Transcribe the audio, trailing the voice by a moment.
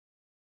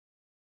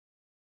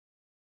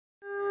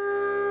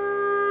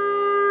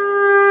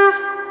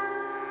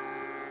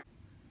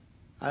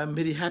I am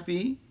very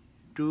happy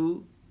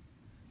to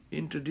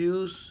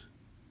introduce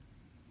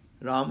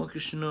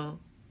Ramakrishna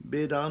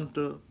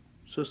Vedanta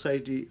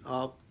Society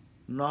of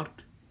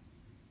North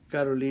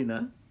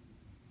Carolina.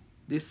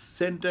 This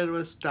center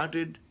was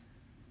started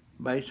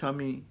by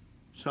Swami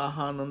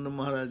Sahananda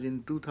Maharaj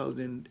in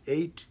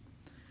 2008.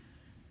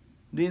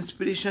 The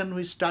inspiration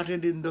which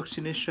started in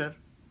Dakshineshwar,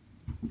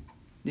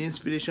 the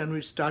inspiration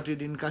which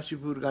started in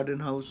Kashipur Garden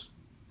House,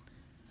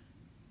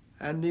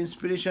 and the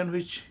inspiration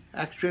which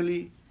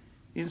actually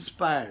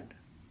inspired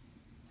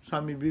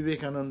Swami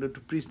Vivekananda to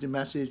preach the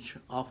message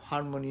of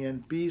harmony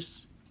and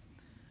peace,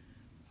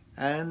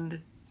 and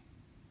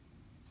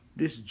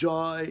this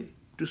joy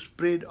to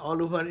spread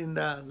all over in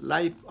the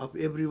life of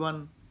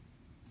everyone.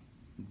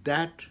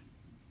 That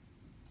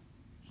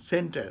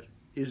center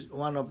is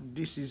one of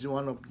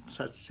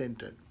such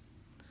center,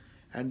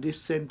 and this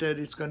center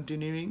is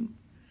continuing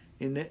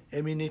in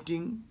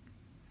emanating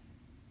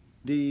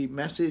the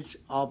message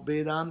of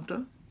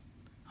Vedanta,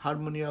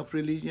 harmony of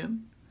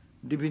religion,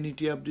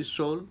 divinity of the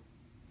soul,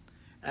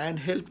 and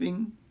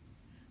helping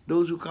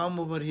those who come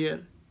over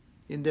here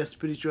in their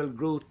spiritual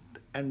growth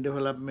and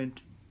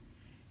development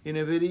in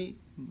a very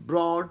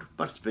broad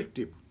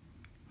perspective,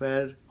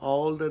 where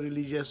all the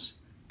religious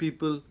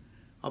people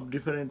of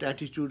different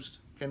attitudes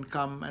can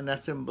come and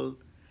assemble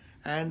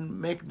and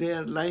make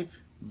their life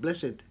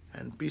blessed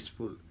and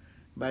peaceful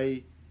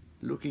by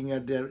looking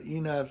at their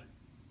inner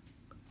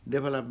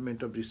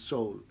development of the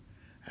soul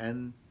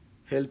and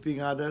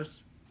helping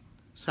others,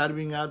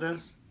 serving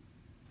others,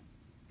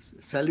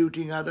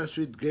 saluting others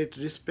with great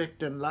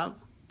respect and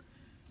love.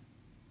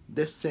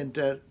 This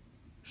center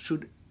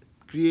should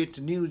create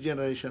a new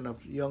generation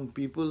of young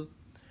people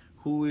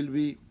who will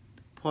be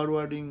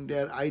forwarding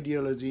their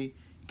ideology,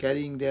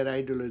 carrying their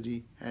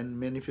ideology, and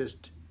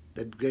manifest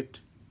that great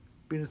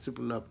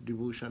principle of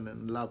devotion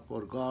and love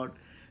for God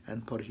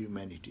and for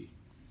humanity.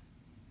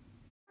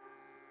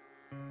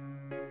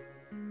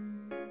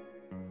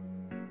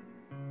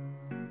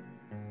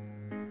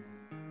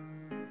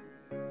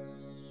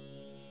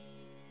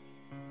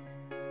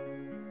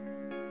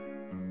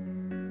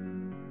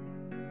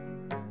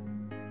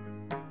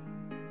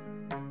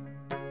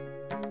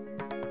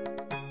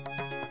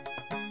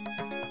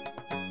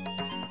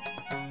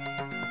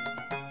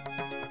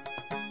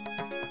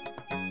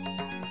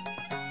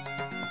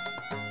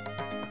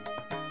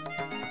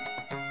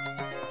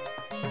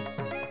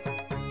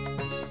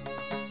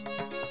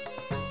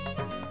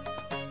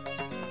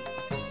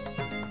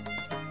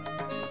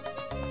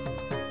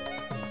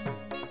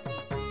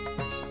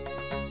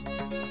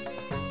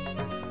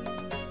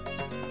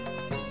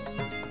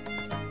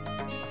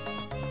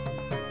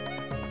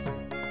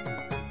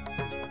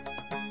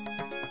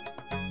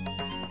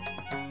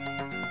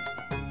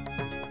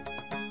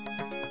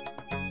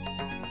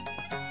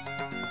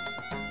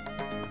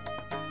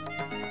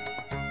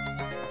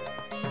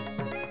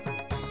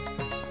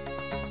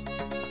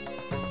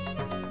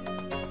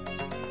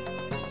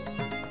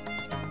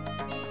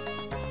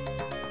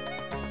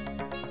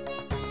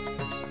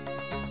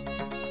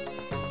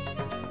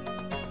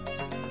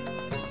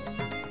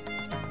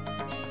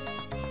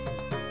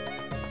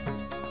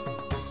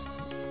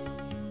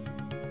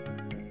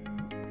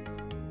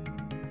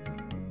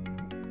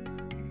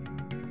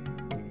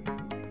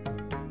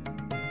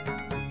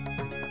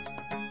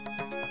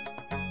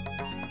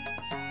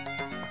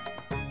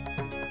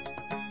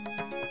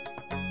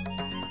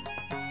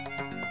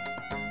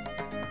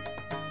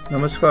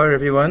 Namaskar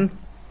everyone.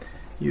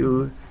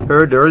 You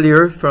heard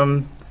earlier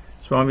from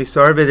Swami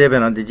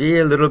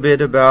Sarvadevanandaji a little bit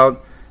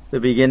about the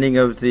beginning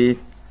of the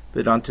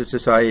Vedanta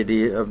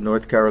Society of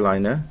North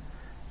Carolina,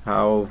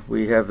 how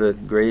we have a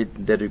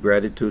great debt of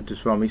gratitude to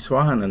Swami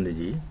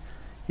Swahanandaji.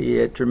 He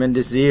had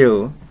tremendous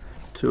zeal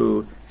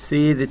to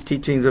see the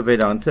teachings of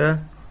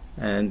Vedanta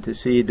and to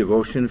see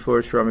devotion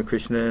for Sri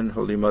Ramakrishna and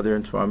Holy Mother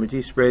and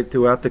Swamiji spread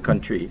throughout the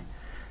country.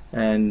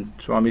 And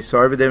Swami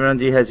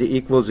Sarvadevanandaji has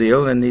equal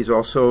zeal, and he's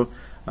also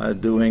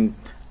doing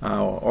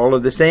all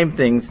of the same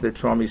things that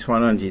Swami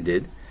Swananji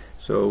did.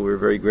 So we're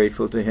very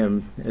grateful to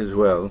him as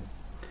well.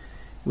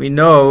 We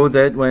know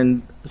that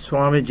when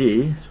Swami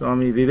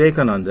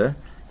Vivekananda,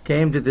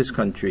 came to this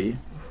country,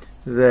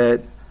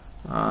 that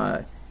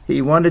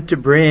he wanted to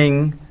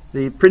bring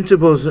the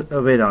principles of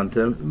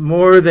Vedanta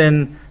more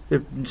than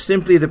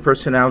simply the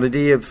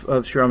personality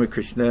of Sri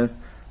Ramakrishna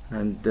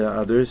and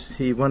others.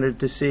 He wanted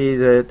to see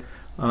that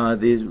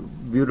these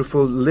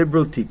beautiful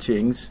liberal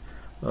teachings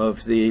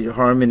of the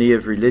harmony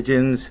of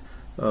religions,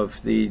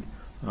 of the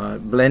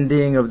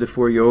blending of the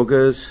four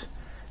yogas,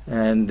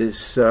 and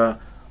this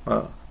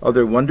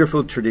other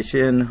wonderful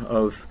tradition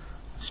of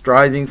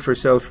striving for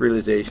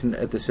self-realization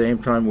at the same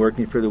time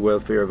working for the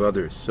welfare of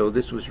others. So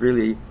this was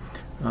really,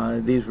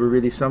 these were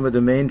really some of the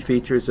main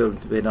features of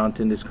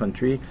Vedanta in this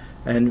country,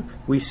 and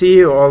we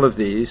see all of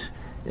these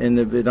in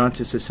the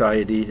Vedanta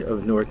Society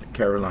of North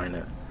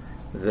Carolina,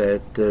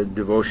 that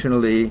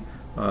devotionally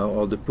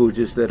all the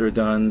pujas that are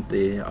done,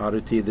 the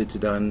arati that's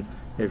done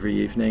every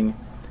evening,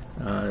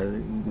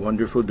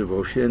 wonderful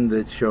devotion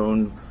that's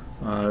shown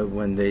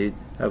when they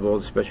have all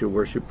the special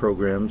worship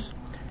programs.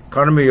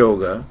 Karma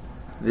Yoga,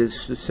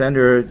 this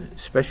center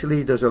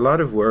especially does a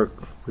lot of work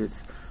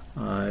with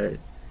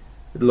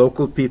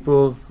local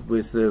people,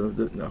 with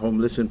the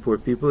homeless and poor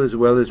people, as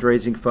well as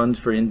raising funds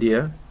for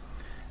India.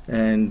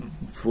 And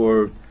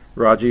for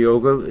Raja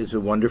Yoga is a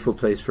wonderful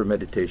place for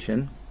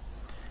meditation.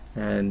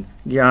 And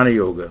Jnana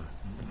Yoga.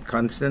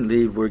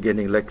 Constantly we're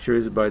getting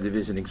lectures by the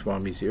visiting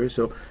swamis here.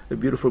 So a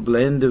beautiful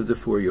blend of the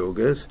 4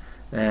 yogas.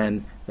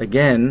 And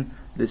again,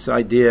 this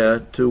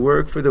idea to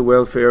work for the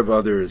welfare of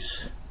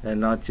others and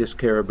not just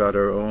care about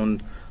our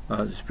own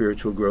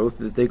spiritual growth,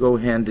 that they go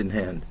hand in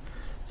hand.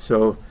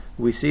 So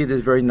we see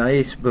this very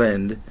nice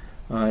blend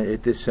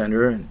at this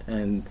center,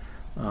 and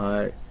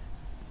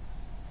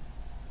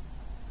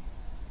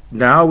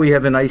now we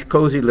have a nice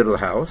cozy little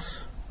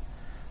house,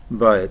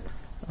 but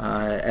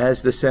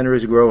as the center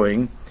is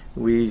growing,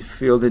 we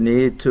feel the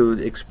need to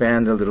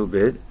expand a little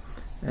bit,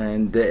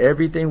 and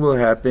everything will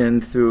happen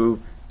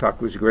through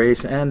Thakur's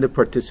grace and the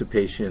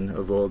participation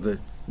of all the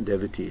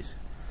devotees.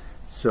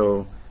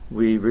 So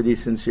we really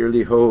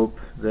sincerely hope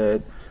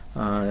that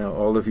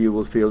all of you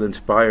will feel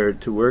inspired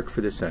to work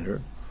for the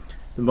center.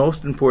 The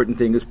most important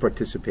thing is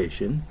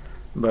participation,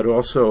 but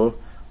also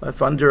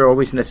funds are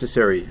always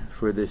necessary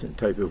for this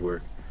type of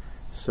work.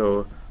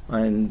 So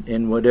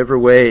in whatever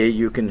way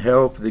you can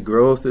help the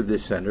growth of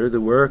this center,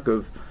 the work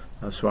of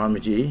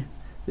Swamiji,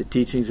 the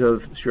teachings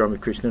of Sri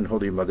Ramakrishna and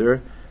Holy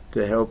Mother,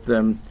 to help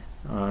them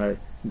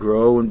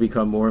grow and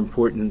become more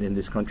important in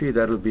this country,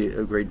 that'll be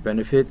a great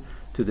benefit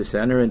to the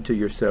center and to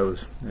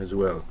yourselves as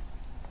well.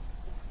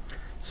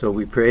 So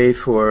we pray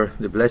for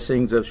the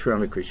blessings of Sri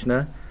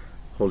Ramakrishna,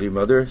 Holy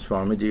Mother,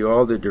 Swamiji,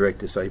 all the direct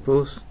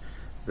disciples,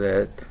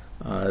 that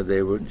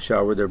they would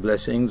shower their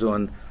blessings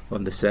on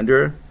the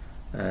center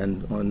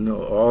and on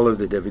all of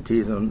the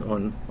devotees,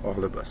 on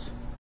all of us.